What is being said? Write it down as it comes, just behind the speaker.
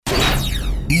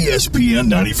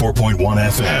ESPN 94.1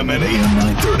 FM and AM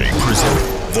 930 present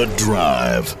The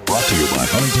Drive. Brought to you by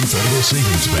Huntington Federal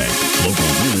Savings Bank. Local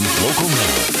women, local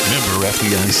now. Member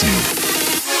FDIC.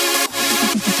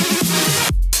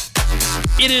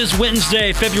 It is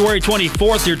Wednesday, February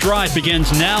 24th. Your drive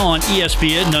begins now on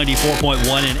ESPN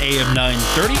 94.1 and AM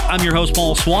 930. I'm your host,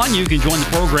 Paul Swann. You can join the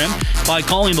program by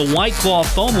calling the White Claw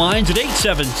phone lines at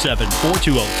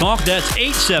 877-420-TALK. That's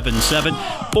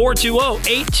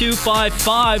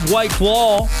 877-420-8255. White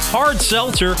Claw, hard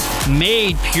seltzer,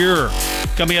 made pure.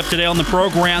 Coming up today on the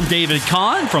program, David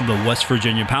Kahn from the West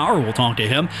Virginia Power. We'll talk to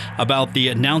him about the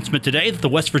announcement today that the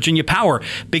West Virginia Power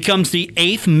becomes the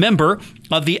 8th member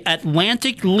of the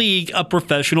Atlantic League of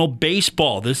Professional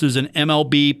Baseball. This is an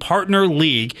MLB partner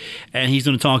league, and he's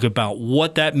going to talk about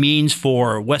what that means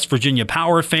for West Virginia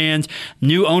Power fans,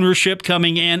 new ownership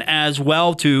coming in as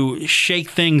well to shake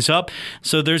things up.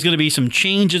 So there's going to be some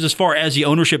changes as far as the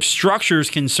ownership structure is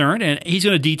concerned, and he's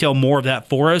going to detail more of that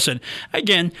for us. And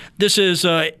again, this is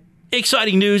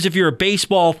exciting news if you're a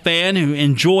baseball fan who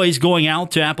enjoys going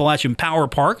out to Appalachian Power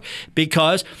Park,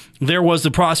 because there was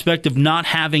the prospect of not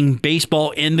having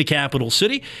baseball in the capital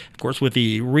city. Of course, with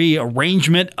the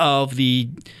rearrangement of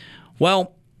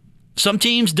some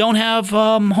teams don't have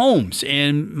homes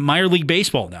in minor league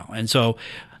baseball now. And so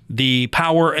the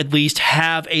Power at least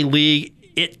have a league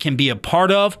it can be a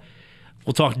part of.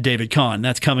 We'll talk to David Kahn.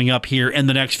 That's coming up here in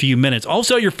the next few minutes.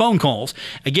 Also, your phone calls,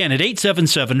 again, at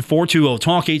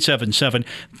 877-420-TALK,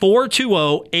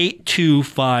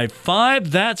 877-420-8255.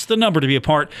 That's the number to be a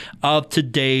part of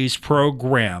today's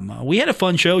program. We had a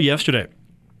fun show yesterday.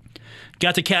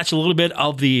 Got to catch a little bit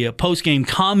of the post-game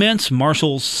comments.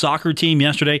 Marshall's soccer team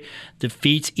yesterday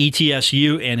defeats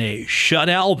ETSU in a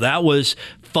shutout. That was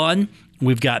fun.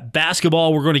 We've got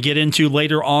basketball we're going to get into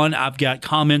later on. I've got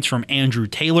comments from Andrew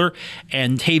Taylor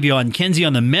and Tavion Kinsey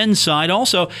on the men's side.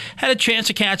 Also had a chance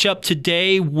to catch up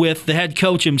today with the head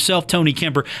coach himself, Tony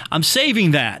Kemper. I'm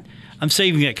saving that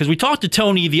because we talked to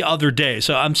Tony the other day.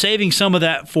 So I'm saving some of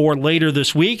that for later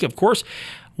this week. Of course,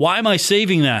 why am I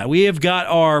saving that? We have got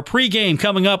our pregame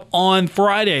coming up on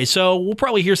Friday, so we'll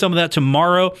probably hear some of that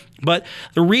tomorrow. But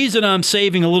the reason I'm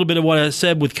saving a little bit of what I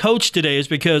said with Coach today is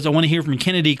because I want to hear from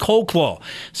Kennedy Coldclaw.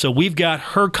 So we've got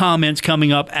her comments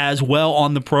coming up as well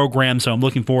on the program, so I'm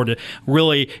looking forward to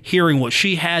really hearing what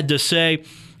she had to say.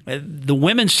 The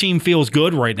women's team feels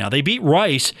good right now. They beat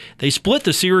Rice. They split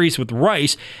the series with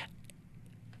Rice.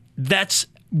 That's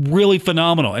really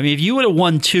phenomenal. I mean, if you would have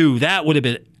won 2, that would have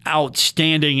been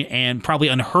outstanding and probably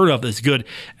unheard of as good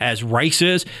as Rice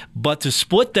is. But to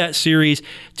split that series,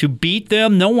 to beat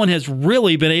them, no one has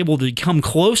really been able to come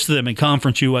close to them in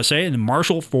Conference USA. And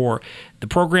Marshall, for the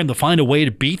program to find a way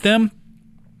to beat them,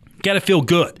 got to feel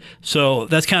good. So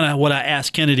that's kind of what I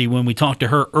asked Kennedy when we talked to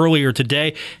her earlier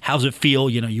today. How's it feel?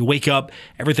 You know, you wake up,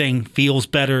 everything feels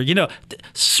better. You know,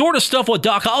 sort of stuff what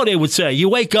Doc Holliday would say. You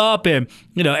wake up and,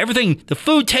 you know, everything, the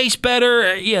food tastes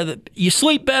better. You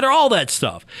sleep better, all that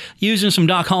stuff. Using some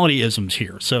Doc Holliday-isms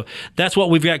here. So that's what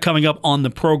we've got coming up on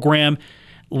the program.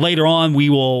 Later on, we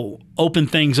will open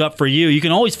things up for you. You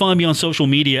can always find me on social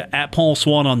media at Paul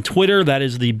Swann on Twitter. That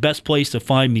is the best place to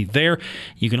find me there.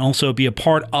 You can also be a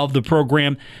part of the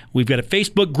program. We've got a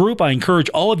Facebook group. I encourage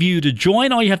all of you to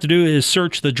join. All you have to do is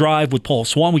search The Drive with Paul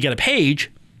Swann. We got a page,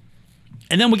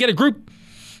 and then we get a group.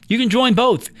 You can join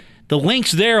both. The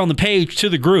link's there on the page to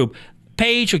the group.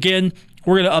 Page, again,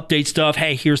 we're going to update stuff.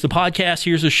 Hey, here's the podcast.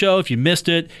 Here's the show. If you missed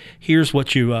it, here's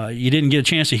what you didn't get a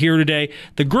chance to hear today.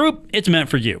 The group, it's meant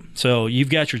for you. So you've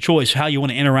got your choice how you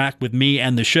want to interact with me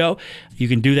and the show. You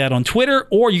can do that on Twitter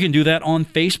or you can do that on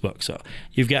Facebook. So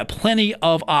you've got plenty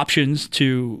of options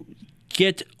to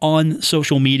get on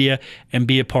social media and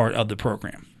be a part of the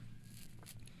program.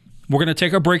 We're going to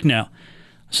take our break now.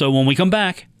 So when we come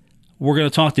back, we're going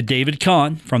to talk to David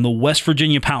Kahn from the West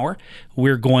Virginia Power.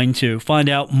 We're going to find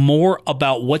out more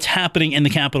about what's happening in the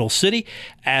capital city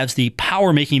as the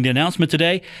Power making the announcement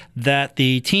today that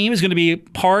the team is going to be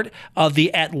part of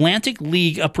the Atlantic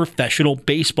League of Professional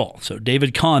Baseball. So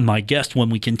David Kahn, my guest,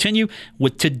 when we continue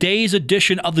with today's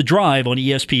edition of The Drive on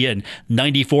ESPN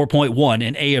 94.1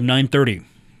 and AM 930.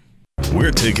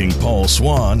 We're taking Paul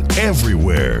Swann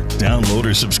everywhere. Download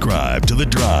or subscribe to The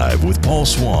Drive with Paul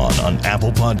Swann on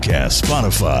Apple Podcasts,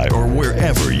 Spotify, or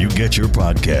wherever you get your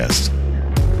podcasts.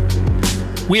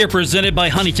 We are presented by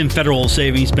Huntington Federal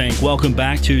Savings Bank. Welcome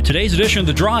back to today's edition of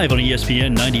The Drive on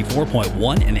ESPN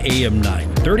 94.1 and AM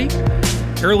 930.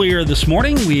 Earlier this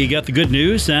morning, we got the good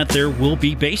news that there will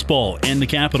be baseball in the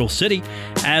capital city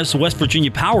as West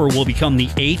Virginia Power will become the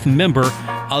 8th member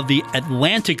of the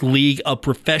Atlantic League of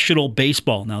Professional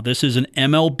Baseball. Now, this is an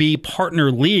MLB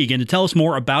partner league, and to tell us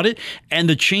more about it and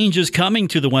the changes coming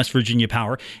to the West Virginia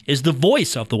Power is the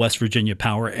voice of the West Virginia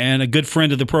Power and a good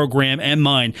friend of the program and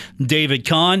mine, David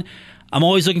Kahn. I'm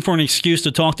always looking for an excuse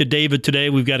to talk to David today.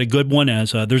 We've got a good one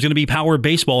as there's going to be Power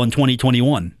Baseball in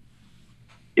 2021.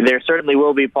 There certainly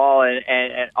will be, Paul,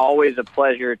 and always a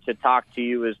pleasure to talk to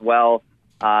you as well.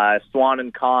 Swan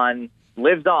and Kahn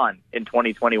lives on in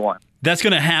 2021. That's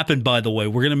going to happen, by the way.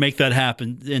 We're going to make that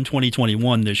happen in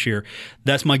 2021 this year.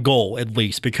 That's my goal, at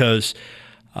least, because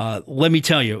let me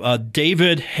tell you,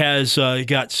 David has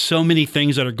got so many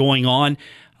things that are going on.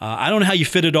 I don't know how you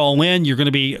fit it all in. You're going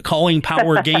to be calling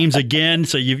Power games again,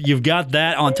 so you've got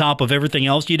that on top of everything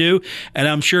else you do. And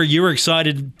I'm sure you're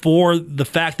excited for the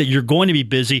fact that you're going to be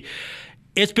busy.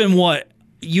 It's been what?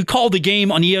 You called the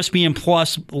game on ESPN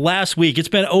Plus last week. It's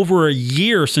been over a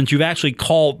year since you've actually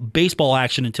called baseball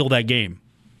action until that game.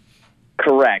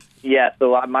 Correct. Yeah,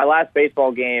 so my last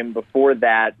baseball game before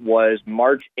that was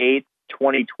March 8th,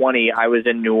 2020. I was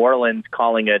in New Orleans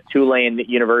calling a Tulane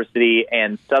University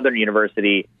and Southern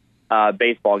University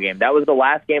baseball game. That was the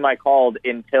last game I called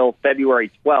until February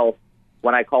 12th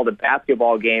when I called a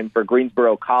basketball game for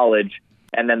Greensboro College,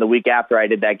 and then the week after I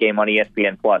did that game on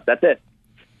ESPN Plus. That's it.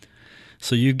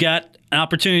 So you got an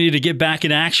opportunity to get back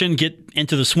in action, get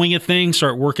into the swing of things,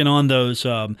 start working on those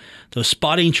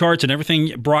spotting charts and everything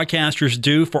broadcasters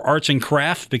do for arts and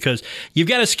crafts, because you've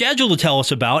got a schedule to tell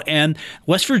us about. And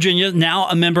West Virginia, now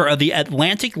a member of the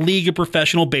Atlantic League of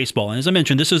Professional Baseball. And as I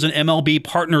mentioned, this is an MLB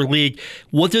partner league.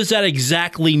 What does that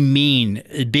exactly mean,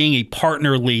 being a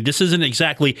partner league? This isn't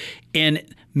exactly in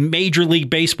Major League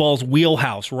Baseball's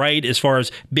wheelhouse, right? As far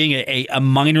as being a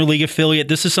minor league affiliate,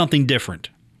 this is something different.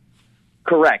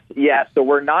 Correct. Yeah. So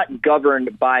we're not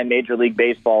governed by Major League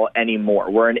Baseball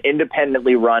anymore. We're an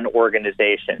independently run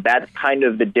organization. That's kind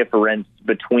of the difference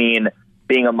between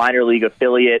being a minor league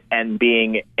affiliate and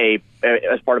being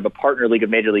as part of a partner league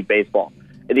of Major League Baseball.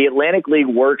 The Atlantic League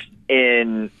works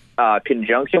in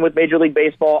conjunction with Major League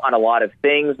Baseball on a lot of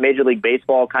things. Major League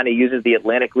Baseball kind of uses the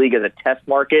Atlantic League as a test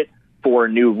market for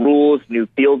new rules, new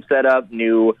field setup,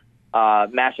 new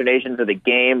machinations of the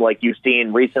game, like you've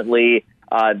seen recently.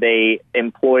 They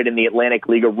employed in the Atlantic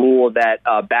League a rule that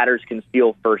batters can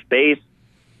steal first base.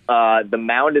 The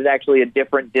mound is actually a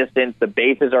different distance. The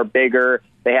bases are bigger.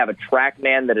 They have a track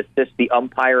man that assists the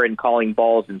umpire in calling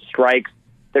balls and strikes.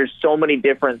 There's so many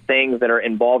different things that are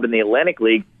involved in the Atlantic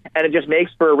League, and it just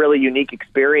makes for a really unique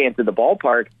experience at the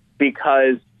ballpark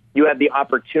because you have the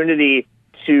opportunity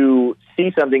to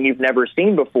see something you've never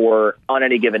seen before on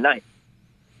any given night.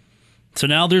 So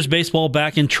now there's baseball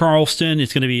back in Charleston.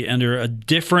 It's going to be under a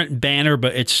different banner,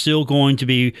 but it's still going to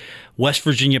be West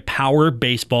Virginia Power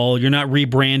Baseball. You're not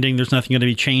rebranding. There's nothing going to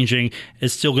be changing.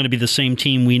 It's still going to be the same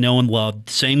team we know and love.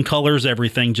 Same colors,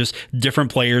 everything, just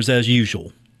different players as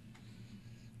usual.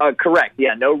 Correct.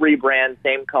 Yeah, no rebrand,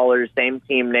 same colors, same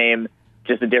team name,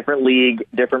 just a different league,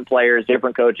 different players,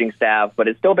 different coaching staff, but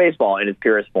it's still baseball in its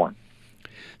purest form.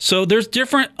 So there's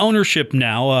different ownership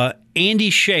now. Andy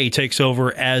Shea takes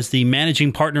over as the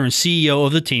managing partner and CEO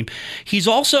of the team. He's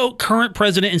also current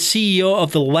president and CEO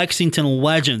of the Lexington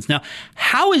Legends. Now,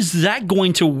 how is that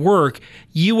going to work?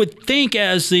 You would think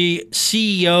as the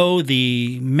CEO,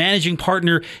 the managing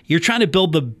partner, you're trying to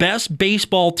build the best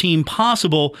baseball team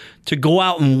possible to go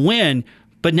out and win,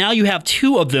 but now you have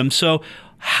two of them. So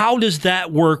how does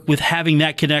that work with having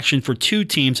that connection for two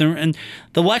teams? And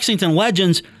the Lexington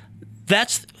Legends,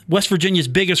 that's West Virginia's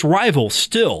biggest rival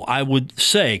still, I would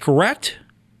say, correct?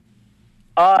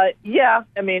 Yeah,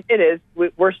 I mean, it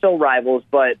is. We're still rivals,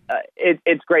 but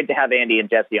it's great to have Andy and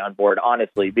Jesse on board,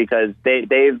 honestly, because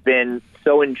they've been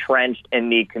so entrenched in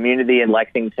the community in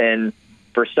Lexington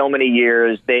for so many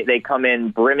years. They come in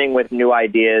brimming with new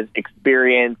ideas,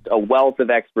 experience, a wealth of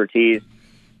expertise.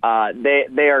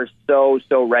 They are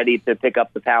so ready to pick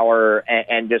up the Power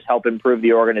and just help improve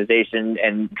the organization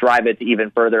and drive it to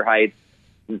even further heights.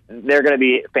 They're going to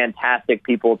be fantastic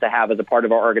people to have as a part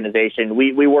of our organization.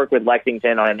 We work with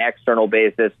Lexington on an external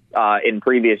basis in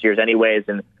previous years anyways,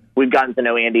 and we've gotten to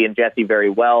know Andy and Jesse very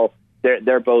well.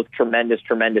 They're both tremendous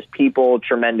people,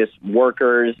 tremendous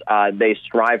workers. They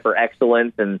strive for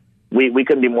excellence, and we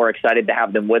couldn't be more excited to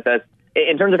have them with us.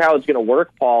 In terms of how it's going to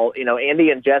work, Paul, Andy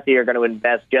and Jesse are going to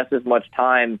invest just as much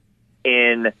time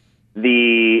in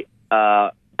the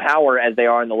Power as they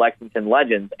are in the Lexington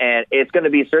Legends. And it's going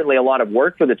to be certainly a lot of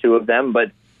work for the two of them,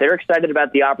 but they're excited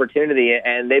about the opportunity,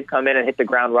 and they've come in and hit the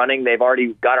ground running. They've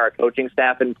already got our coaching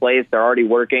staff in place. They're already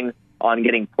working on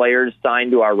getting players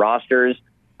signed to our rosters.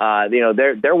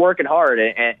 They're working hard,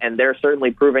 and they're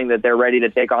certainly proving that they're ready to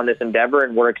take on this endeavor,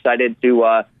 and we're excited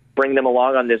to bring them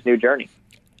along on this new journey.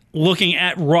 Looking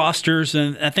at rosters,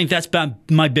 and I think that's about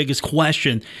my biggest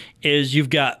question, is you've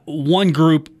got one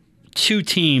group, two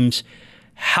teams.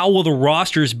 How will the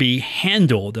rosters be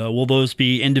handled? Will those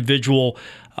be individual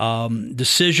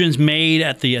decisions made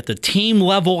at the team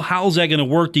level? How's that going to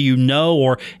work? Do you know,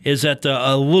 or is that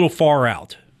a little far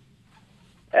out?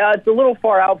 It's a little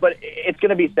far out, but it's going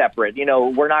to be separate.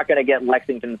 We're not going to get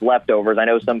Lexington's leftovers. I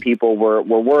know some people were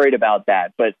worried about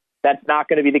that, but that's not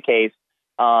going to be the case.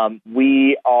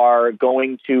 We are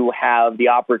going to have the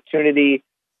opportunity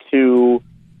to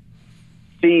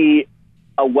see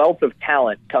a wealth of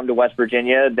talent come to West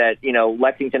Virginia that,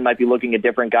 Lexington might be looking at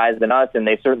different guys than us, and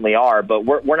they certainly are, but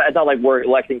we're not, it's not like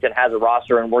Lexington has a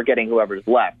roster and we're getting whoever's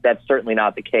left. That's certainly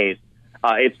not the case.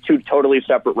 It's two totally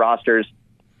separate rosters.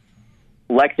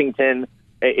 Lexington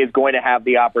is going to have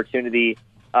the opportunity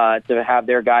to have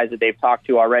their guys that they've talked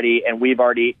to already, and we've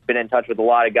already been in touch with a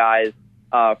lot of guys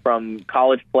from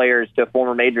college players to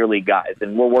former major league guys,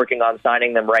 and we're working on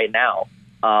signing them right now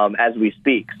as we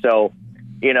speak. So,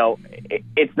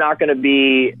 it's not going to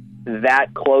be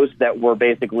that close that we're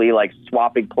basically like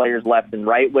swapping players left and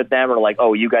right with them, or like,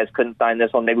 oh, you guys couldn't sign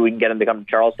this one, maybe we can get them to come to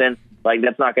Charleston. Like,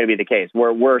 that's not going to be the case.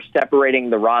 We're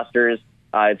separating the rosters.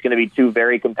 It's going to be two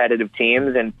very competitive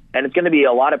teams, and it's going to be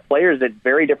a lot of players at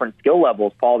very different skill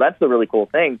levels, Paul. That's the really cool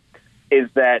thing, is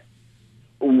that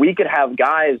we could have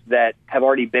guys that have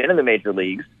already been in the major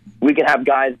leagues. We could have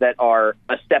guys that are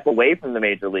a step away from the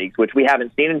major leagues, which we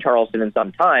haven't seen in Charleston in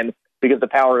some time because the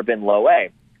Power have been low A.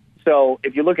 So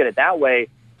if you look at it that way,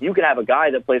 you can have a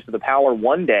guy that plays for the Power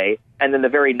one day, and then the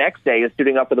very next day is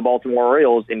suiting up for the Baltimore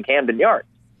Orioles in Camden Yards.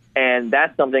 And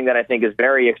that's something that I think is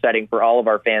very exciting for all of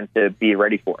our fans to be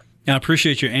ready for. I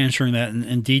appreciate you answering that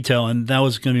in detail, and that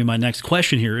was going to be my next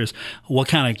question here is what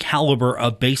kind of caliber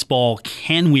of baseball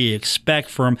can we expect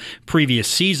from previous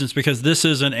seasons, because this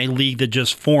isn't a league that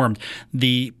just formed.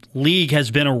 The league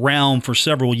has been around for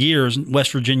several years.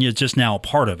 West Virginia is just now a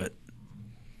part of it.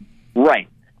 Right,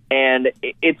 and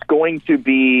it's going to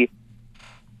be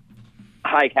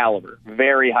high caliber,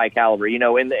 very high caliber.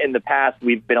 In the past,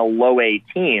 we've been a low A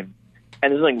team,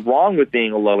 and there's nothing wrong with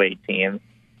being a low A team,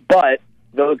 but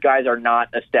those guys are not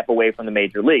a step away from the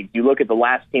major leagues. You look at the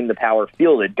last team the Power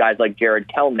fielded, guys like Jared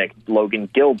Kelnick, Logan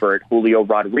Gilbert, Julio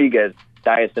Rodriguez,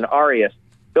 Dyson Arias.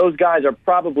 Those guys are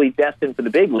probably destined for the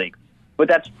big leagues, but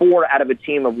that's 4 out of a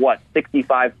team of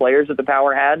 65 players that the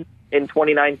Power had in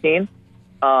 2019.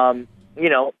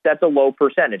 That's a low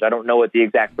percentage. I don't know what the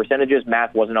exact percentage is.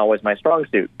 Math wasn't always my strong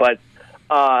suit. But,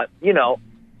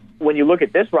 when you look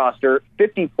at this roster,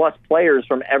 50-plus players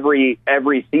from every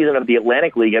season of the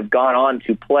Atlantic League have gone on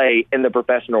to play in the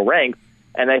professional ranks.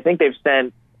 And I think they've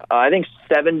sent,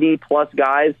 70-plus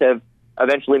guys have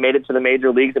eventually made it to the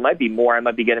major leagues. It might be more. I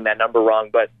might be getting that number wrong.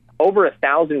 But over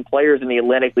 1,000 players in the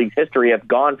Atlantic League's history have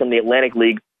gone from the Atlantic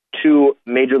League to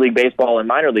Major League Baseball and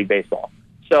minor league baseball.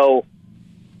 So,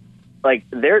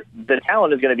 the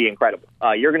talent is going to be incredible.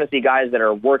 You're going to see guys that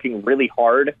are working really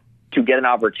hard to get an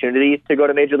opportunity to go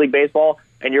to Major League Baseball,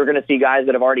 and you're going to see guys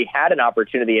that have already had an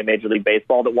opportunity in Major League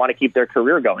Baseball that want to keep their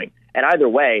career going. And either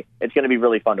way, it's going to be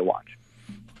really fun to watch.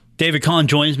 David Kahn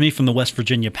joins me from the West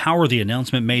Virginia Power. The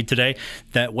announcement made today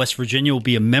that West Virginia will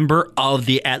be a member of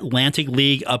the Atlantic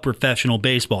League of Professional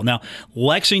Baseball. Now,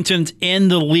 Lexington's in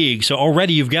the league, so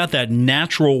already you've got that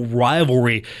natural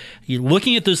rivalry. You're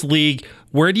looking at this league,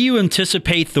 where do you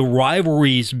anticipate the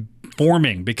rivalries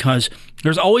forming? Because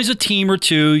there's always a team or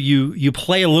two, you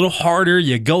play a little harder,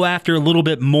 you go after a little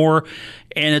bit more,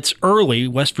 and it's early.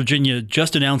 West Virginia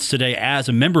just announced today as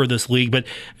a member of this league, but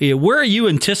where are you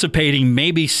anticipating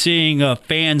maybe seeing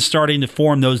fans starting to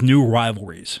form those new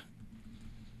rivalries?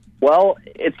 Well,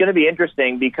 it's going to be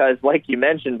interesting because, like you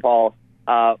mentioned, Paul,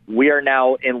 we are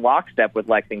now in lockstep with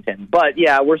Lexington. But,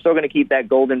 yeah, we're still going to keep that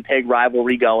Golden Pig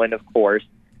rivalry going, of course,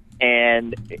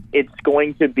 and it's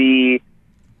going to be,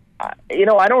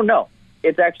 I don't know.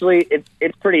 It's actually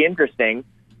it's pretty interesting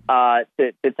to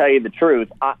tell you the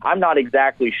truth. I'm not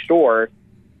exactly sure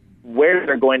where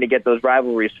they're going to get those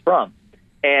rivalries from.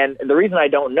 And the reason I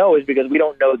don't know is because we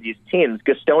don't know these teams.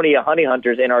 Gastonia Honey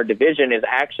Hunters in our division is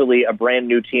actually a brand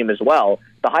new team as well.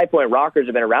 The High Point Rockers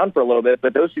have been around for a little bit,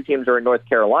 but those two teams are in North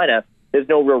Carolina. There's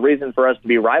no real reason for us to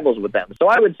be rivals with them. So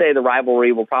I would say the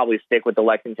rivalry will probably stick with the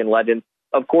Lexington Legends.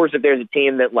 Of course, if there's a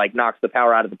team that knocks the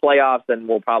Power out of the playoffs, then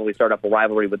we'll probably start up a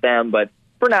rivalry with them. But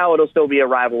for now, it'll still be a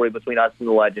rivalry between us and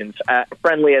the Legends,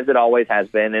 friendly as it always has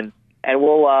been, and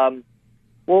we'll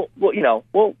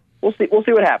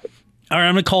see what happens. All right,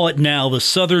 I'm going to call it now the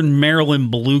Southern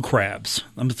Maryland Blue Crabs.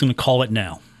 I'm just going to call it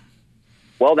now.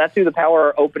 Well, that's who the Power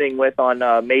are opening with on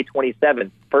May 27th.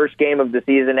 First game of the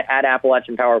season at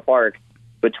Appalachian Power Park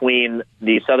between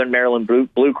the Southern Maryland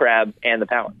Blue Crabs and the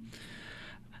Power.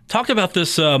 Talk about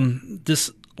this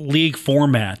this league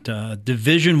format.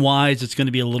 Division-wise, it's going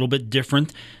to be a little bit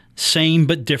different. Same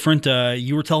but different.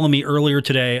 You were telling me earlier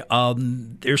today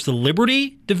there's the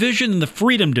Liberty Division and the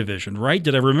Freedom Division, right?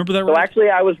 Did I remember that right? So actually,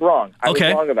 I was wrong. I was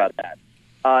wrong about that.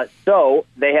 So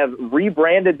they have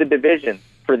rebranded the division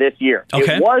for this year.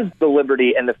 Okay. It was the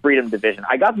Liberty and the Freedom Division.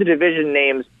 I got the division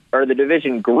names or the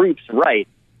division groups right,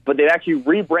 but they've actually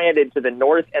rebranded to the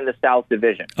North and the South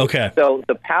Division. Okay. So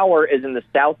the Power is in the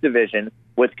South Division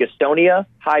with Gastonia,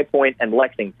 High Point, and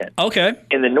Lexington. Okay.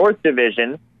 In the North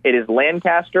Division, it is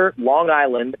Lancaster, Long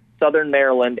Island, Southern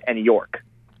Maryland, and York.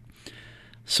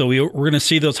 So we're going to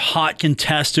see those hot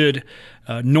contested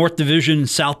North Division,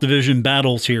 South Division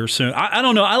battles here soon. I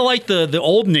don't know. I like the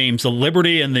old names, the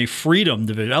Liberty and the Freedom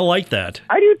Division. I like that.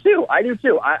 I do too.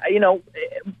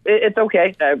 It's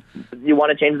okay. You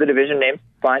want to change the division name?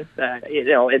 Fine.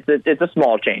 It's a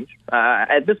small change.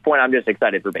 At this point, I'm just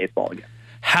excited for baseball again.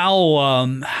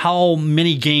 How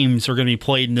many games are going to be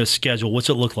played in this schedule? What's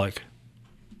it look like?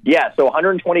 Yeah, so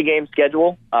 120 game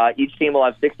schedule. Each team will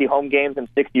have 60 home games and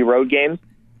 60 road games,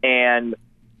 and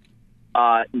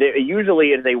there usually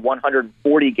is a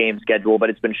 140 game schedule, but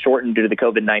it's been shortened due to the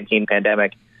COVID-19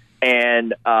 pandemic.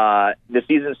 And the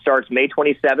season starts May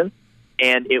 27th,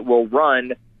 and it will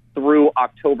run through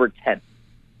October 10th.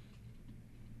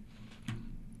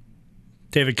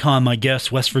 David Kahn, my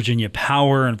guest, West Virginia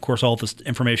Power, and of course all this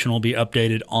information will be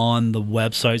updated on the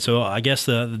website. So I guess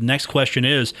the next question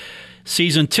is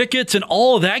season tickets and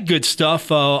all of that good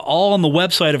stuff, all on the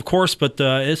website, of course, but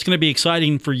it's going to be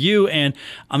exciting for you and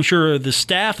I'm sure the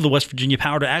staff of the West Virginia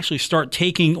Power to actually start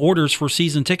taking orders for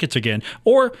season tickets again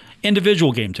or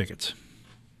individual game tickets.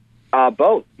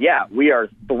 Both. Yeah, we are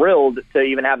thrilled to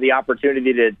even have the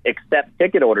opportunity to accept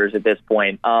ticket orders at this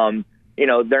point.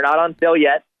 They're not on sale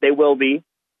yet. They will be.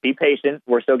 Be patient.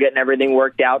 We're still getting everything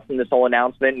worked out from this whole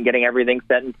announcement and getting everything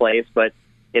set in place, but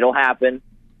it'll happen.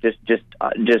 Just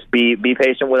be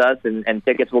patient with us, and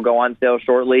tickets will go on sale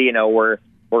shortly. We're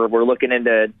looking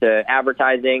into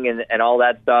advertising and all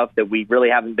that stuff that we really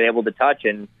haven't been able to touch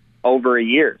in over a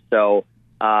year. So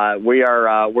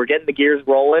we're getting the gears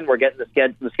rolling. We're getting the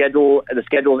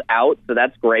schedules out, so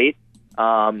that's great.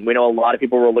 We know a lot of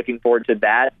people were looking forward to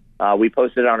that. We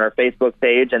posted it on our Facebook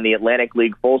page, and the Atlantic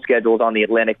League full schedule is on the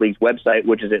Atlantic League's website,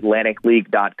 which is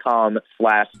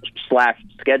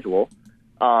atlanticleague.com/schedule.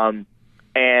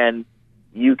 And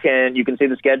you can see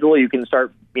the schedule. You can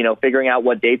start, figuring out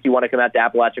what dates you want to come out to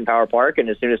Appalachian Power Park. And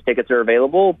as soon as tickets are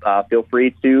available, feel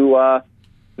free to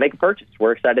make a purchase.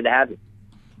 We're excited to have you.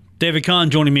 David Kahn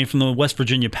joining me from the West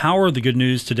Virginia Power. The good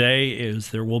news today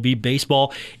is there will be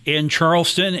baseball in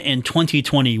Charleston in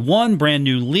 2021. Brand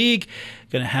new league.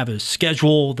 Going to have a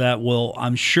schedule that will,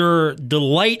 I'm sure,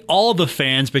 delight all the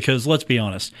fans because, let's be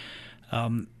honest,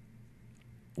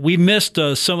 we missed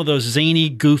some of those zany,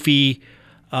 goofy,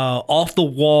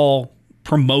 off-the-wall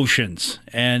promotions.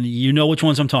 And you know which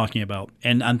ones I'm talking about.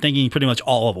 And I'm thinking pretty much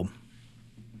all of them.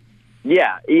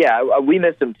 Yeah, we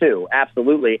missed them too.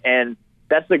 Absolutely. And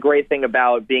that's the great thing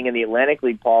about being in the Atlantic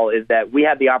League, Paul, is that we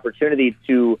have the opportunity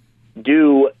to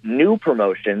do new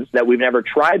promotions that we've never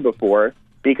tried before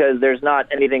because there's not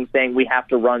anything saying we have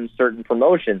to run certain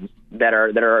promotions that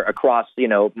are across,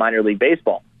 minor league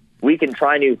baseball. We can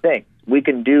try new things. We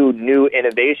can do new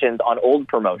innovations on old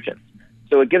promotions.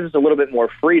 So it gives us a little bit more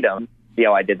freedom. See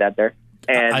how I did that there?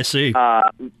 And I see.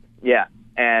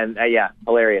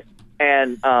 Hilarious.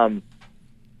 And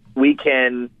we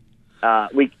can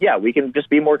just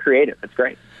be more creative. It's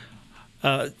great.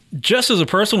 Just as a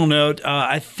personal note,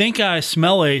 I think I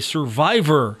smell a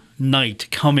Survivor night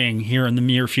coming here in the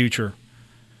near future.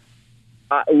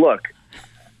 Look,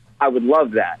 I would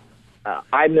love that.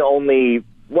 I'm the only.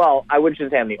 Well, I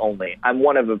wouldn't say I'm the only. I'm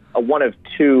one of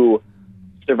two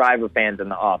Survivor fans in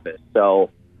the office.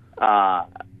 So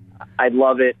I'd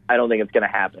love it. I don't think it's going to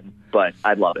happen, but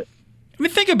I'd love it. I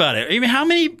mean, think about it. I mean, how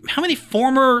many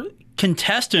former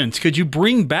contestants could you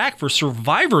bring back for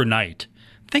Survivor night?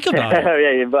 Think about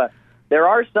it. Yeah, but there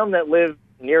are some that live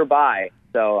nearby,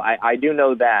 so I do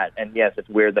know that. And yes, it's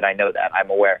weird that I know that.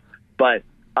 I'm aware, but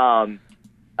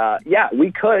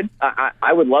we could.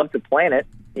 I would love to plan it.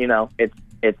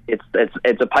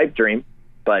 It's a pipe dream,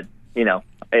 but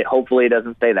hopefully it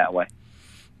doesn't stay that way.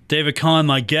 David Kahn,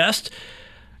 my guest.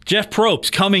 Jeff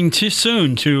Probst coming too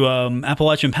soon to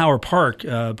Appalachian Power Park.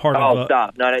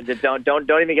 Stop! No,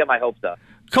 don't even get my hopes up.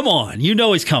 Come on. You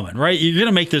know he's coming, right? You're going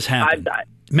to make this happen.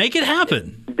 Make it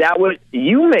happen.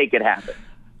 You make it happen.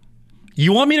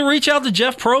 You want me to reach out to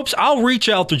Jeff Probst? I'll reach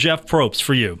out to Jeff Probst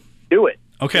for you. Do it.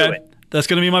 Okay. Do it. That's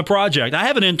going to be my project. I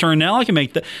have an intern now. I can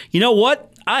make that. You know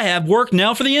what? I have work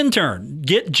now for the intern.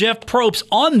 Get Jeff Probst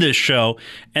on this show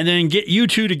and then get you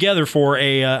two together for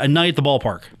a night at the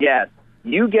ballpark. Yes.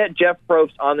 You get Jeff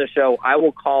Probst on the show. I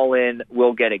will call in.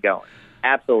 We'll get it going.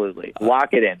 Absolutely.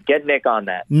 Lock it in. Get Nick on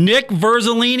that. Nick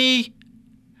Verzolini,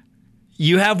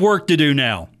 you have work to do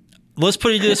now. Let's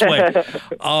put it this way.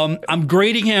 I'm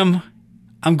grading him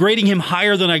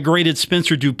higher than I graded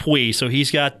Spencer Dupuis, so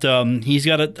he's got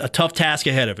a tough task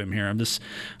ahead of him here.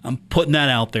 I'm putting that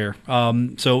out there.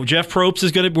 So Jeff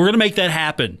Probst we're gonna make that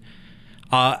happen.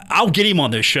 I'll get him on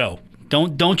this show.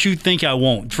 Don't you think I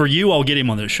won't? For you, I'll get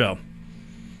him on this show.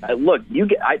 Look,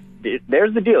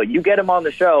 there's the deal. You get him on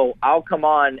the show, I'll come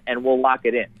on and we'll lock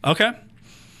it in. Okay.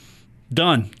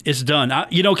 Done. It's done.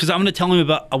 Because I'm going to tell him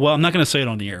about. Well, I'm not going to say it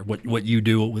on the air. What you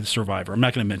do with Survivor. I'm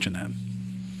not going to mention that.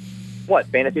 What,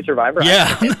 Fantasy Survivor?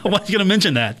 Yeah, I was going to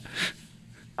mention that.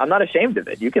 I'm not ashamed of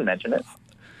it. You can mention it.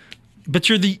 But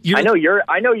you're.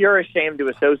 I know you're ashamed to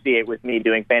associate with me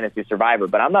doing Fantasy Survivor,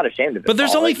 but I'm not ashamed of it. But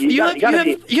there's only you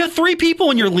have 3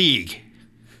 people in your league.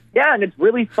 Yeah, and it's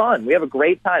really fun. We have a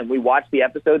great time. We watch the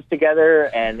episodes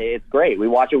together, and it's great. We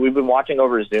watch it. We've been watching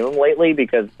over Zoom lately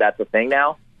because that's a thing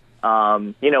now.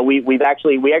 We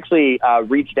actually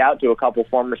reached out to a couple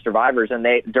former survivors, and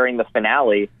during the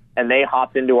finale, and they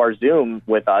hopped into our Zoom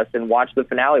with us and watched the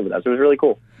finale with us. It was really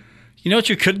cool. You know what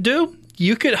you could do?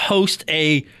 You could host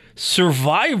a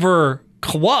Survivor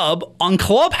club on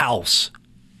Clubhouse,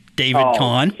 David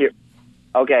Kahn.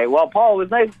 Okay, well, Paul, it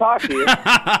was nice to talk to you.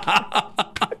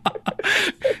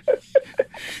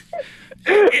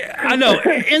 I know.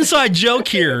 Inside joke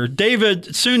here.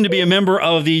 David, soon to be a member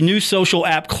of the new social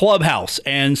app Clubhouse,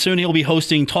 and soon he'll be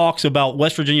hosting talks about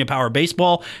West Virginia Power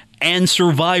Baseball and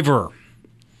Survivor.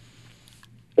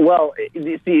 Well,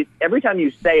 you see, every time you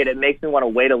say it, it makes me want to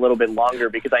wait a little bit longer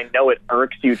because I know it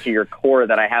irks you to your core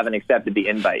that I haven't accepted the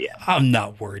invite yet. I'm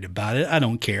not worried about it. I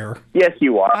don't care. Yes,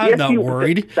 you are. I'm not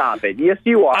worried. Stop it. Yes,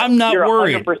 you are. I'm not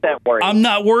worried. 100% worried. I'm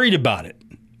not worried about it.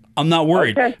 I'm not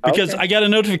worried because okay. I got a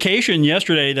notification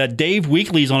yesterday that Dave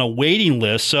Weekly's on a waiting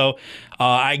list. So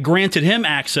I granted him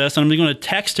access, and I'm going to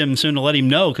text him soon to let him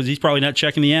know because he's probably not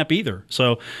checking the app either.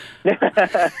 So,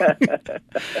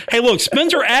 hey, look,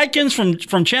 Spencer Atkins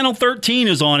from Channel 13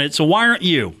 is on it. So why aren't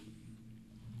you?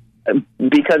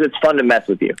 Because it's fun to mess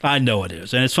with you. I know it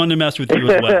is, and it's fun to mess with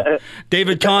you as well.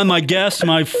 David Kahn, my guest,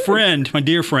 my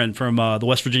dear friend from the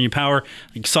West Virginia Power.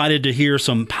 Excited to hear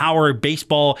some Power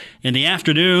baseball in the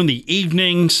afternoon, the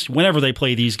evenings, whenever they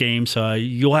play these games.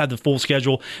 You'll have the full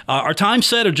schedule. Are times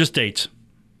set or just dates?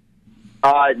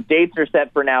 Dates are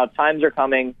set for now. Times are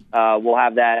coming. We'll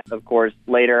have that, of course,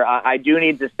 later. I do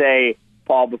need to say,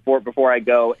 Paul, before I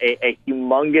go, a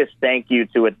humongous thank you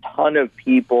to a ton of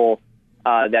people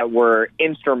that were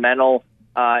instrumental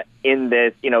in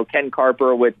this. Ken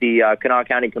Carper with the Kanawha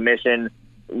County Commission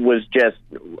was just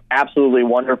absolutely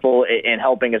wonderful in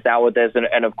helping us out with this.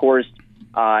 And of course,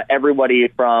 everybody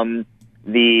from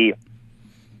the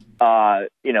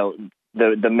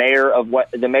mayor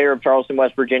of Charleston,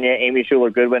 West Virginia, Amy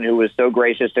Schuler Goodwin, who was so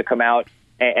gracious to come out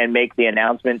and make the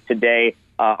announcement today.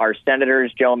 Our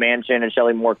senators, Joe Manchin and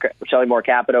Shelley Moore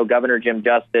Capito, Governor Jim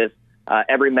Justice,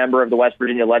 every member of the West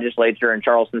Virginia legislature and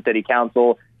Charleston City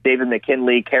Council, David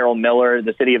McKinley, Carol Miller,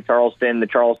 the City of Charleston, the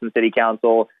Charleston City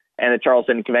Council, and the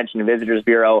Charleston Convention and Visitors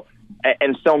Bureau,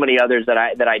 and so many others that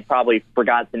I probably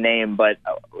forgot to name. But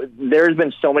there's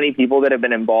been so many people that have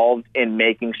been involved in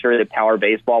making sure that Power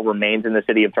Baseball remains in the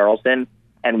city of Charleston,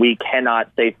 and we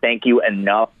cannot say thank you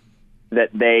enough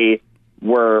that they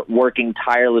were working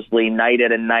tirelessly night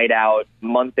in and night out,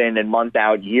 month in and month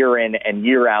out, year in and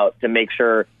year out to make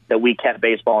sure that we kept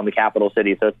baseball in the capital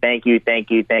city. So thank you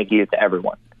to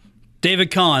everyone. David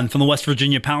Kahn from the West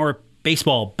Virginia Power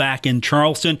Baseball back in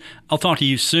Charleston. I'll talk to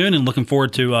you soon and looking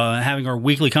forward to having our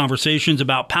weekly conversations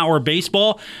about Power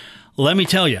Baseball. Let me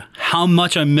tell you how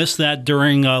much I missed that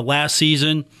during last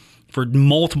season for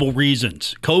multiple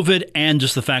reasons, COVID and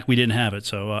just the fact we didn't have it.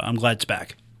 So I'm glad it's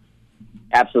back.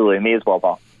 Absolutely. Me as well,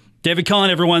 Paul. David Kahn,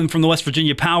 everyone from the West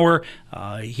Virginia Power.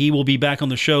 He will be back on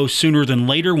the show sooner than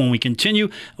later when we continue.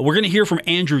 We're going to hear from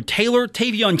Andrew Taylor,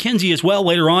 Tavion Kinsey as well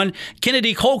later on,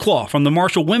 Kennedy Colclaw from the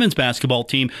Marshall women's basketball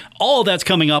team. All of that's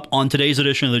coming up on today's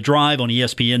edition of The Drive on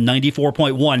ESPN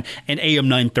 94.1 and AM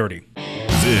 930.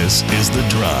 This is The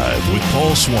Drive with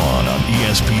Paul Swann on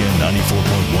ESPN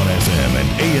 94.1 FM and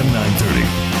AM 930.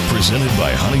 Presented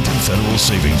by Huntington Federal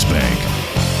Savings Bank.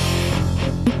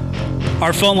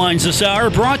 Our phone lines this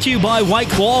hour brought to you by White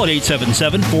Claw at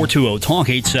 877-420-TALK,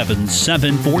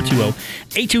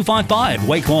 877-420-8255.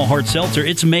 White Claw Hard Seltzer,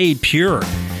 it's made pure.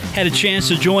 Had a chance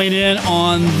to join in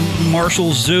on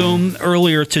Marshall's Zoom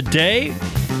earlier today.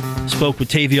 Spoke with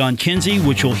Tavion Kinsey,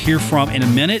 which you'll hear from in a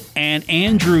minute, and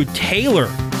Andrew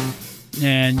Taylor.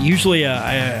 And usually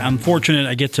I'm fortunate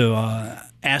I get to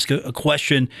ask a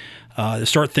question to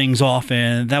start things off,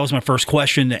 and that was my first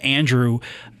question to Andrew.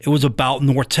 It was about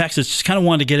North Texas. Just kind of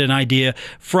wanted to get an idea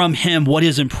from him what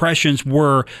his impressions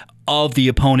were of the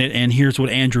opponent, and here's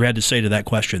what Andrew had to say to that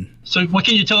question. So what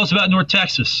can you tell us about North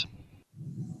Texas?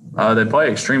 They play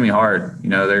extremely hard. You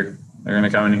know, they're going to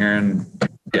come in here and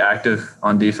be active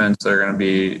on defense. They're going to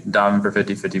be diving for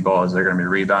 50-50 balls. They're going to be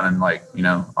rebounding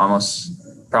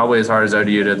almost probably as hard as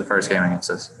ODU did the first game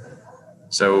against us.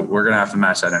 So we're going to have to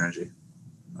match that energy.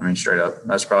 I mean, straight up.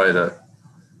 That's probably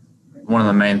one of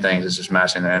the main things is just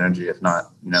matching their energy, if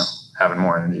not, having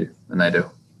more energy than they do.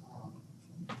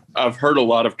 I've heard a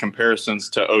lot of comparisons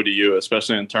to ODU,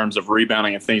 especially in terms of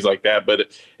rebounding and things like that.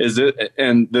 But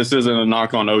and this isn't a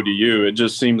knock on ODU. It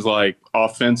just seems like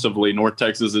offensively, North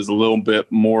Texas is a little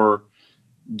bit more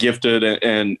gifted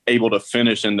and able to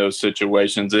finish in those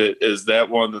situations. Is that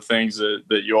one of the things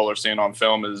that you all are seeing on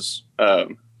film is,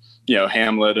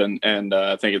 Hamlet and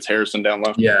I think it's Harrison down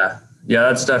low? Yeah,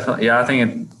 that's definitely – I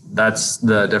think that's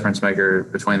the difference maker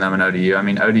between them and ODU. I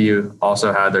mean, ODU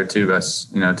also had their two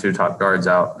top guards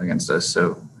out against us.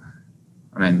 So,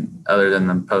 I mean, other than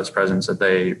the post presence that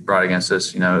they brought against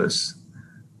us,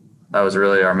 that was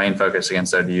really our main focus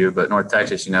against ODU. But North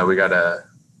Texas, we got to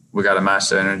match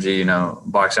their energy,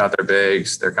 box out their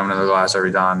bigs. They're coming to the glass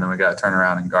every time. Then we got to turn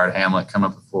around and guard Hamlet, come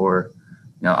up the floor,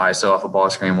 ISO off a ball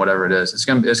screen, whatever it is. It's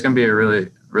gonna be a really,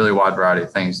 really wide variety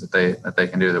of things that they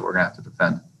can do that we're gonna have to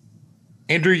defend.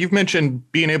 Andrew, you've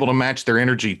mentioned being able to match their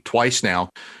energy twice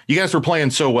now. You guys were playing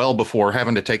so well before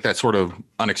having to take that sort of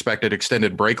unexpected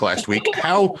extended break last week.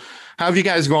 How have you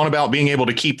guys gone about being able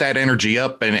to keep that energy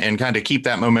up and kind of keep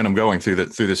that momentum going through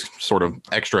this sort of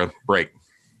extra break?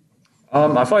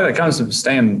 I feel like that comes to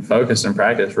staying focused in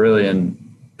practice, really, and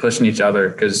pushing each other.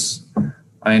 Because,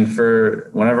 I mean, for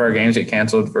whenever our games get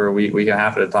canceled for a week and a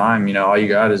half at a time, all you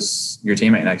got is your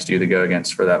teammate next to you to go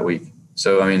against for that week.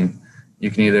 So, I mean, you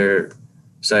can either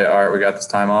say, all right, we got this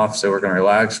time off, so we're going to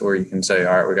relax, or you can say,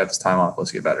 all right, we got this time off,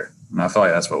 let's get better. And I feel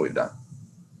like that's what we've done.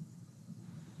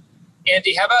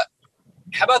 Andy, how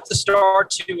about the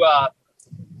start to the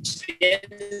end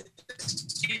of the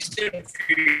season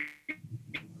for you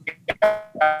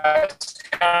guys?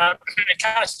 It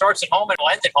kind of starts at home and will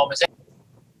end at home. Is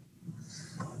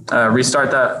that?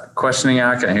 Restart that questioning.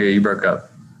 I can't hear you. You broke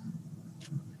up.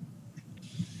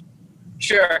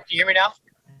 Sure. Can you hear me now?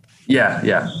 Yeah.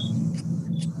 Can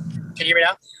you hear me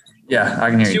now? Yeah, I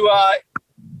can hear you.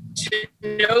 To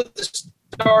know the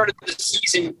start of the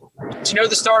season, with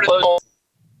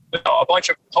a bunch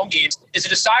of home games, is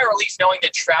it a sigh of relief knowing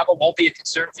that travel won't be a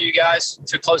concern for you guys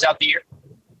to close out the year?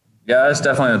 Yeah, that's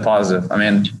definitely the positive. I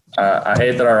mean, I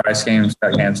hate that our ice games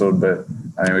got canceled, but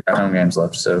I mean, we got home games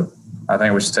left, so I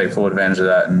think we should take full advantage of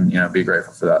that and be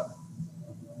grateful for that,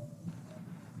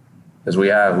 because we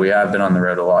have been on the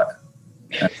road a lot.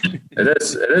 It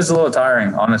is a little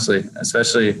tiring, honestly,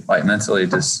 especially like mentally.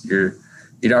 Just you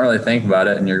don't really think about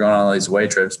it, and you're going on all these away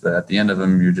trips, but at the end of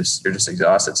them, you're just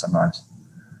exhausted sometimes.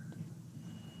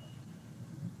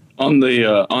 On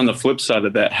the flip side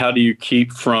of that, how do you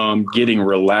keep from getting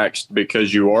relaxed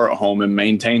because you are at home and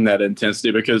maintain that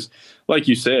intensity? Because, like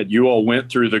you said, you all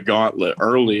went through the gauntlet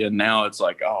early, and now it's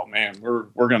like, oh man,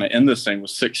 we're going to end this thing with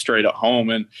 6 straight at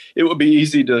home, and it would be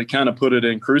easy to kind of put it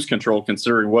in cruise control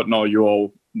considering what and all you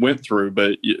all went through,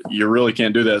 but you really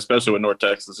can't do that, especially with North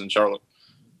Texas and Charlotte.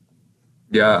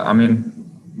 Yeah, I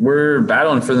mean, we're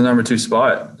battling for the number 2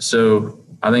 spot, so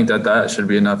I think that should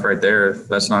be enough right there. If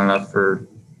that's not enough for,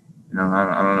 I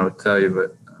don't know what to tell you,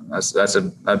 but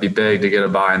that'd be big to get a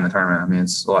bye in the tournament. I mean,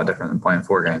 it's a lot different than playing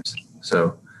 4 games. So,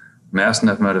 I mean, that's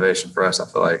enough motivation for us. I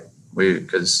feel like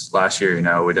because last year,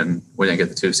 we didn't get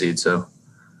the 2 seed, so,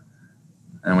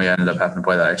 and we ended up having to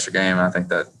play that extra game. And I think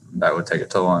that would take a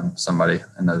toll on somebody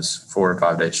in those 4 or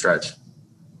 5 day stretch.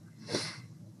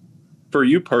 For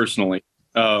you personally,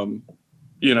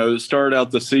 started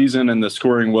out the season and the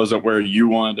scoring wasn't where you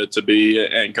wanted it to be,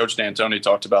 and Coach D'Antoni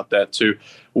talked about that too.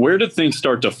 Where did things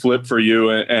start to flip for you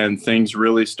and things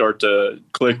really start to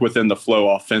click within the flow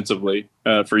offensively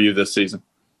for you this season?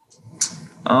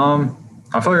 I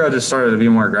feel like I just started to be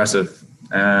more aggressive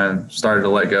and started to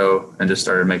let go and just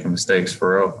started making mistakes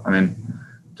for real. I mean,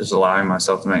 just allowing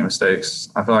myself to make mistakes.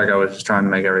 I feel like I was just trying to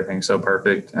make everything so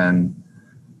perfect and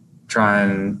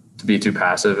trying to be too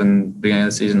passive in the beginning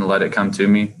of the season to let it come to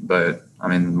me. But I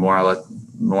mean, the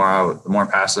more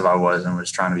passive I was and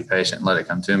was trying to be patient and let it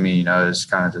come to me, you know, it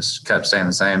just kind of just kept staying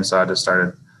the same. So I just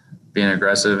started being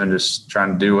aggressive and just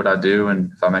trying to do what I do.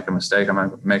 And if I make a mistake, I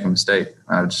might make a mistake.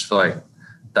 I just feel like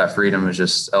that freedom is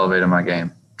just elevating my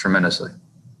game tremendously.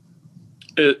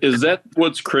 Is that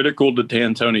what's critical to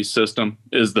D'Antoni's system,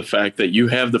 is the fact that you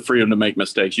have the freedom to make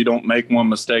mistakes? You don't make one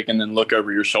mistake and then look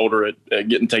over your shoulder at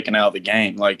getting taken out of the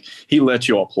game. Like, he lets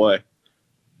you all play.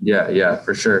 Yeah,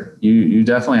 for sure. You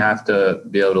definitely have to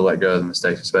be able to let go of the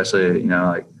mistakes, especially, you know,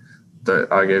 like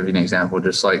I'll give you an example,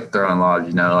 just like throwing lobs,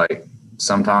 you know, like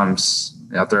sometimes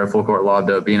I'll throw a full court lob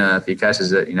to Obina. If he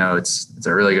catches it, you know, it's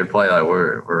a really good play. Like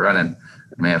we're running.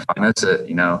 I mean, if I miss it,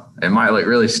 you know, it might look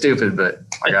really stupid, but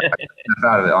I got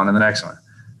out of it. On to the next one.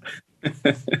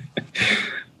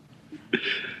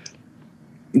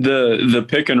 The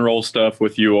pick and roll stuff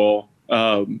with you all,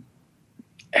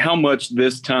 how much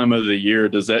this time of the year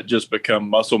does that just become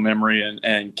muscle memory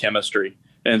and chemistry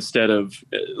instead of,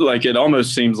 like, it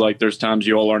almost seems like there's times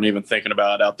you all aren't even thinking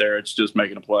about it out there. It's just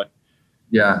making a play.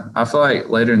 Yeah, I feel like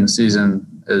later in the season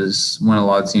is when a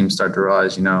lot of teams start to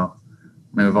realize, you know,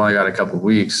 I mean, we've only got a couple of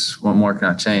weeks. What more can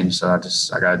I change? So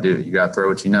I got to do it. You got to throw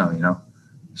what you know.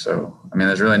 So, I mean,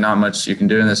 there's really not much you can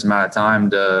do in this amount of time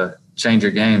to change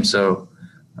your game. So,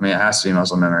 I mean, it has to be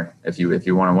muscle memory if you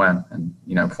want to win and,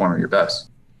 you know, perform at your best.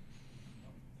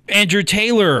 Andrew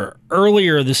Taylor,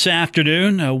 earlier this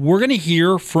afternoon. We're going to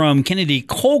hear from Kennedy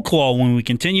Coldclaw when we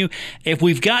continue. If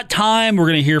we've got time, we're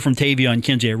going to hear from Tavion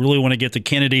Kinsey. I really want to get to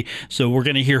Kennedy, so we're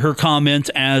going to hear her comments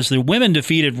as the women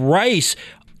defeated Rice.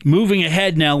 Moving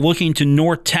ahead now, looking to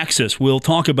North Texas. We'll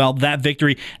talk about that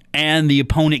victory and the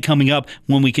opponent coming up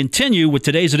when we continue with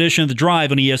today's edition of The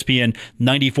Drive on ESPN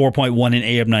 94.1 and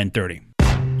AM 930.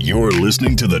 You're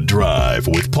listening to The Drive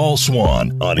with Paul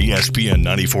Swann on ESPN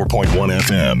 94.1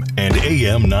 FM and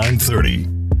AM 930.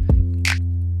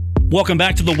 Welcome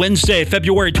back to the Wednesday,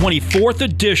 February 24th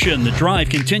edition. The Drive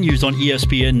continues on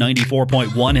ESPN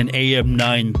 94.1 and AM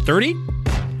 930.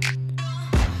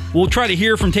 We'll try to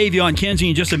hear from Tavion Kinsey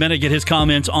in just a minute, get his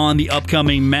comments on the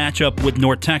upcoming matchup with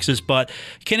North Texas. But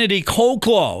Kennedy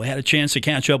Coldclaw had a chance to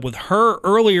catch up with her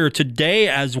earlier today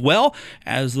as well,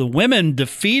 as the women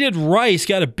defeated Rice,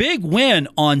 got a big win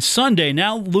on Sunday.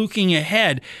 Now looking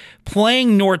ahead,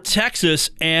 playing North Texas,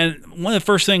 and one of the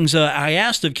first things I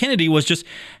asked of Kennedy was just,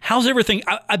 how's everything?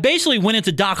 I basically went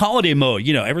into Doc Holliday mode.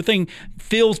 You know, everything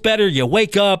feels better. You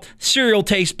wake up, cereal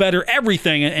tastes better,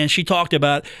 everything. And she talked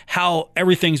about how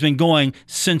everything's been going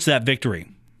since that victory.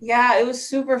 Yeah, it was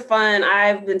super fun.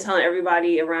 I've been telling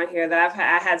everybody around here that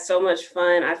I had so much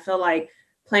fun. I feel like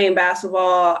playing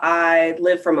basketball, I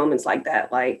live for moments like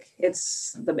that. Like,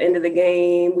 it's the end of the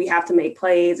game. We have to make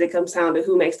plays. It comes down to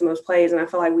who makes the most plays. And I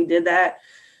feel like we did that.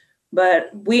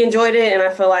 But we enjoyed it. And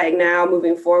I feel like now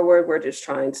moving forward, we're just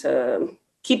trying to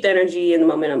keep the energy and the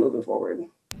momentum moving forward.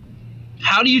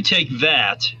 How do you take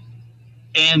that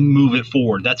and move it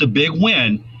forward? That's a big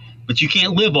win, but you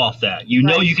can't live off that. You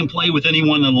know, you can play with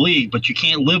anyone in the league, but you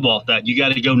can't live off that. You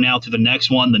got to go now to the next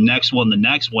one, the next one, the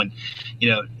next one. You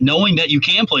know, knowing that you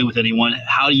can play with anyone,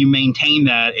 how do you maintain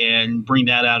that and bring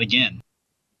that out again?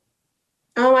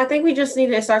 I think we just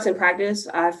need to start in practice.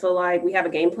 I feel like we have a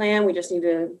game plan. We just need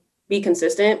to be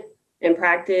consistent in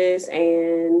practice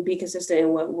and be consistent in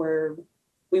what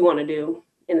we want to do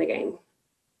in the game.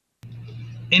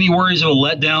 Any worries of a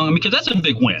letdown? I mean, because that's a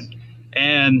big win.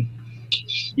 And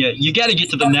yeah, you got to get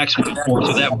to the next one before,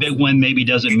 so that big win maybe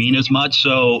doesn't mean as much.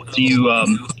 So do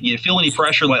you feel any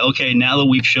pressure like, okay, now that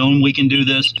we've shown we can do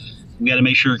this, we got to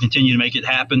make sure to continue to make it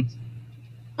happen?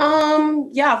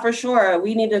 Yeah, for sure.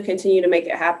 We need to continue to make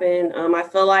it happen. I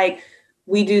feel like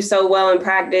we do so well in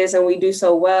practice and we do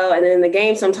so well. And then in the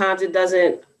game, sometimes it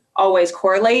doesn't always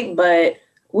correlate, but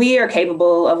we are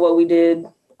capable of what we did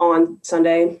on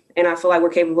Sunday. And I feel like we're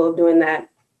capable of doing that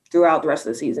throughout the rest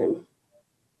of the season.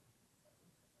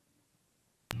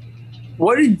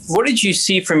 What did you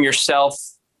see from yourself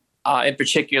in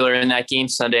particular in that game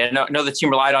Sunday? I know the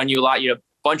team relied on you a lot. You had a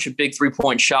bunch of big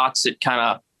 3-point shots that kind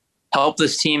of helped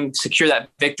this team secure that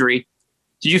victory.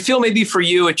 Did you feel maybe for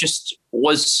you it just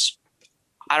was,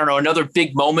 I don't know, another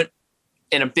big moment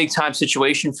in a big time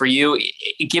situation for you,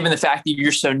 given the fact that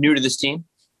you're so new to this team?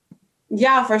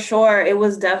 Yeah, for sure. It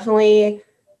was definitely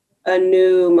a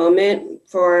new moment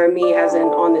for me as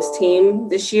on this team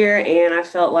this year. And I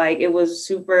felt like it was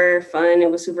super fun. It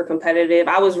was super competitive.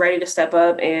 I was ready to step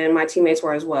up and my teammates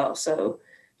were as well. So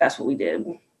that's what we did.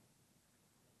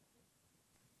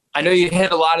 I know you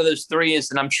hit a lot of those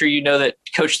threes, and I'm sure you know that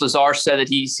Coach Lazar said that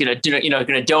he's going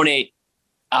to donate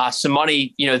some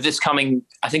money, this coming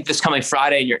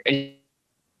Friday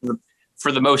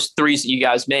for the most threes that you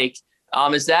guys make.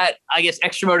 Is that, I guess,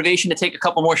 extra motivation to take a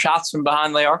couple more shots from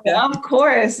behind the arc? Yeah, of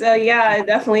course. Yeah, it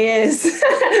definitely is.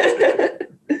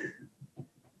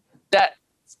 That,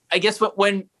 I guess,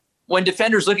 when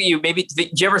defenders look at you, maybe, do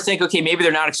you ever think, okay, maybe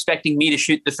they're not expecting me to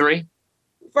shoot the three?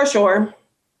 For sure.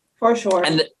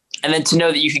 And then to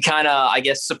know that you could kind of, I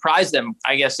guess, surprise them,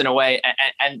 I guess, in a way,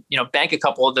 and bank a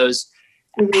couple of those.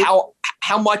 Mm-hmm.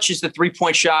 How much is the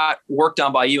 3-point shot worked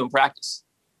on by you in practice?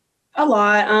 A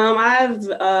lot. I've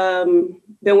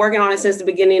been working on it since the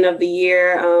beginning of the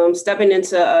year, stepping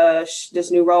into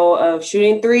this new role of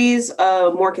shooting threes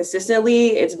more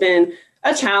consistently. It's been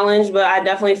a challenge, but I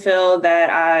definitely feel that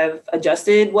I've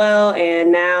adjusted well,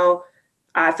 and now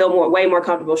I feel way more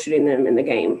comfortable shooting them in the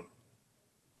game.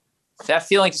 That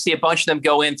feeling to see a bunch of them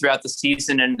go in throughout the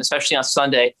season, and especially on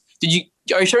Sunday,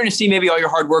 are you starting to see maybe all your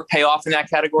hard work pay off in that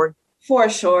category? For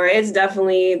sure. It's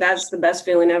definitely, that's the best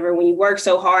feeling ever. When you work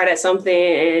so hard at something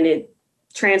and it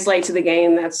translates to the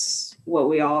game, that's what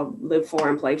we all live for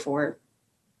and play for.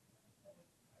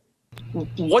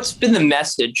 What's been the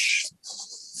message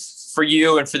for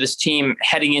you and for this team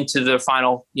heading into the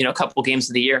final, couple games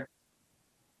of the year?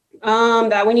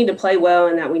 That we need to play well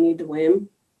and that we need to win.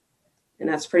 And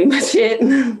that's pretty much it.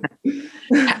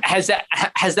 Has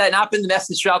that not been the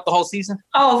message throughout the whole season?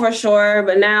 Oh, for sure.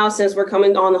 But now, since we're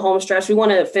coming on the home stretch, we want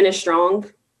to finish strong.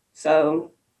 So,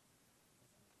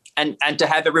 and to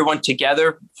have everyone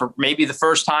together for maybe the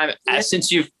first time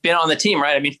since you've been on the team,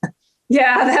 right? I mean,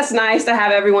 yeah, that's nice to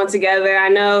have everyone together. I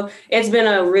know it's been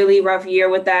a really rough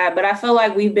year with that, but I feel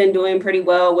like we've been doing pretty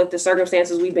well with the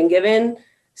circumstances we've been given.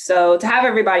 So to have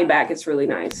everybody back, it's really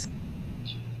nice.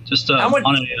 Just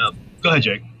go ahead,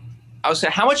 Jake. I was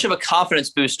saying, how much of a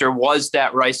confidence booster was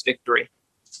that Rice victory?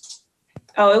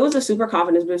 Oh, it was a super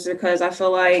confidence booster because I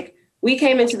feel like we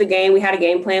came into the game, we had a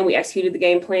game plan, we executed the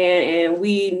game plan, and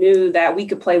we knew that we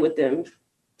could play with them.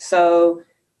 So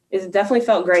it definitely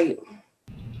felt great.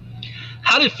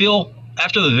 How did it feel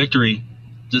after the victory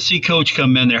to see Coach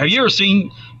come in there? Have you ever seen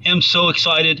him so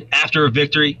excited after a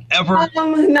victory, ever?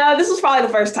 No, this was probably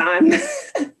the first time.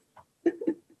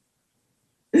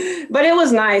 But it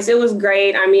was nice. It was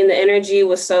great. I mean, the energy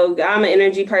was so good. I'm an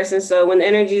energy person, so when the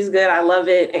energy is good, I love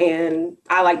it, and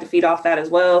I like to feed off that as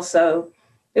well. So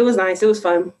it was nice. It was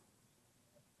fun.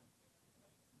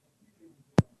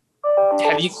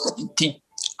 I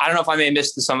don't know if I may have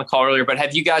missed this on the call earlier, but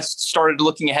have you guys started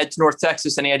looking ahead to North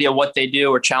Texas? Any idea what they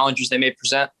do or challenges they may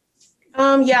present?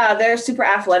 Yeah, they're super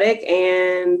athletic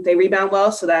and they rebound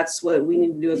well. So that's what we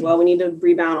need to do as well. We need to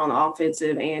rebound on the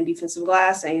offensive and defensive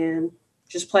glass and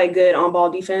just play good on-ball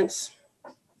defense.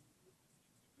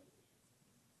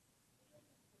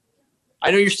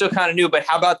 I know you're still kind of new, but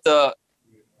how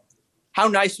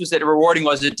nice was it, rewarding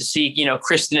was it to see,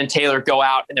 Kristen and Taylor go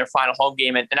out in their final home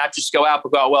game and not just go out,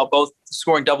 but go out well, both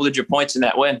scoring double-digit points in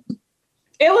that win?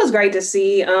 It was great to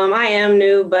see. I am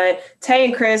new, but Tay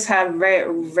and Chris have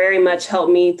very, very much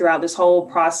helped me throughout this whole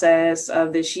process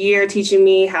of this year, teaching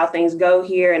me how things go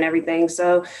here and everything.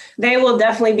 So they will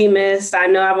definitely be missed. I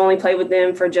know I've only played with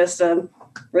them for just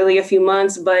really a few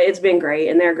months, but it's been great,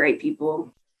 and they're great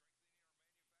people.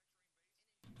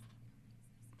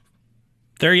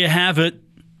 There you have it.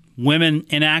 Women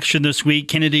in action this week.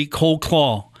 Kennedy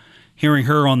Coldclaw. Hearing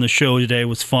her on the show today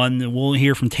was fun. We'll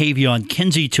hear from Tavion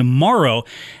Kinsey tomorrow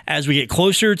as we get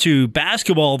closer to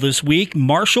basketball this week.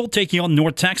 Marshall taking on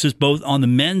North Texas, both on the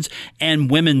men's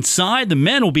and women's side. The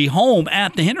men will be home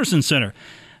at the Henderson Center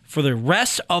for the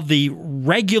rest of the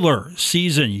regular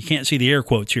season. You can't see the air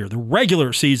quotes here. The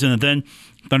regular season, and then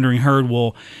Thundering Herd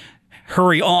will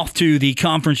hurry off to the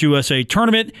Conference USA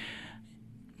tournament.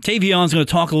 Tavion's going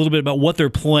to talk a little bit about what they're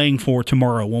playing for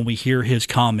tomorrow when we hear his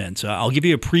comments. I'll give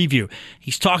you a preview.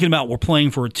 He's talking about we're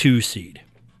playing for a 2 seed.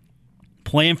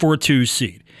 Playing for a 2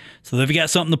 seed. So they've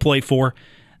got something to play for.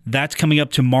 That's coming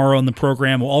up tomorrow in the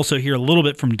program. We'll also hear a little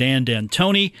bit from Dan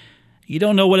D'Antoni. You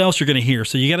don't know what else you're going to hear,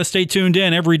 so you got to stay tuned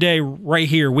in every day right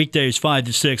here, weekdays 5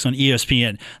 to 6 on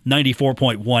ESPN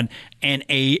 94.1 and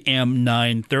AM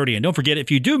 930. And don't forget,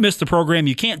 if you do miss the program,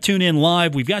 you can't tune in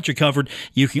live. We've got you covered.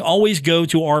 You can always go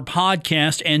to our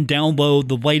podcast and download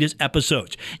the latest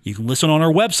episodes. You can listen on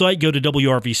our website. Go to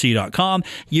WRVC.com.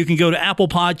 You can go to Apple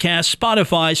Podcasts,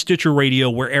 Spotify, Stitcher Radio,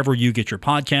 wherever you get your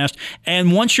podcast.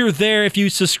 And once you're there, if you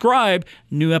subscribe,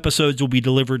 new episodes will be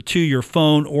delivered to your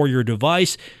phone or your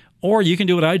device. Or you can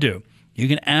do what I do. You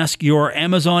can ask your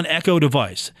Amazon Echo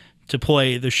device to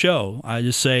play the show. I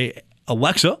just say,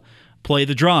 Alexa, play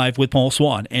The Drive with Paul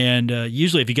Swann. And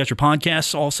usually if you got your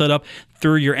podcasts all set up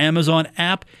through your Amazon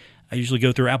app, I usually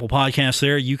go through Apple Podcasts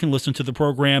there. You can listen to the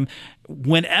program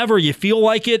whenever you feel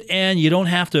like it, and you don't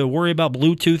have to worry about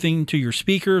Bluetoothing to your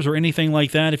speakers or anything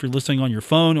like that. If you're listening on your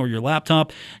phone or your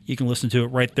laptop, you can listen to it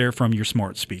right there from your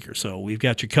smart speaker. So we've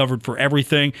got you covered for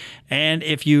everything. And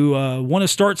if you want to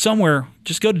start somewhere,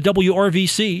 just go to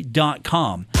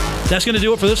WRVC.com. That's going to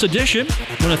do it for this edition.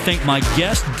 I want to thank my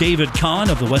guest, David Kahn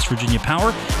of the West Virginia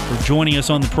Power, for joining us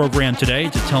on the program today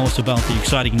to tell us about the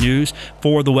exciting news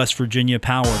for the West Virginia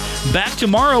Power. Back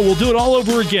tomorrow, we'll do it all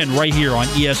over again right here on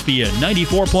ESPN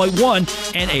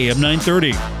 94.1 and AM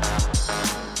 930.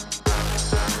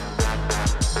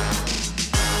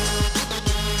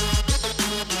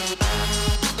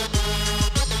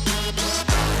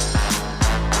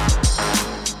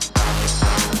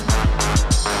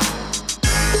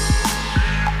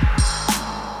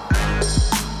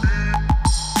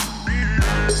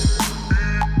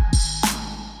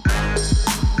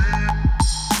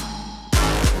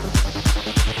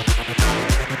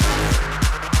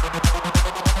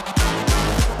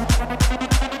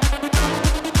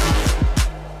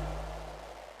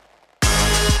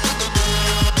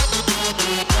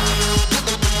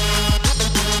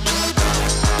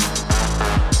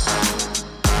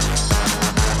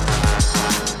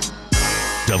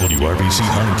 WRVC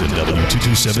Huntington,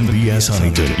 W227BS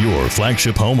Huntington, your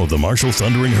flagship home of the Marshall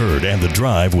Thundering Herd and The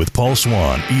Drive with Paul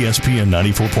Swan, ESPN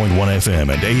 94.1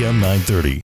 FM and AM 930.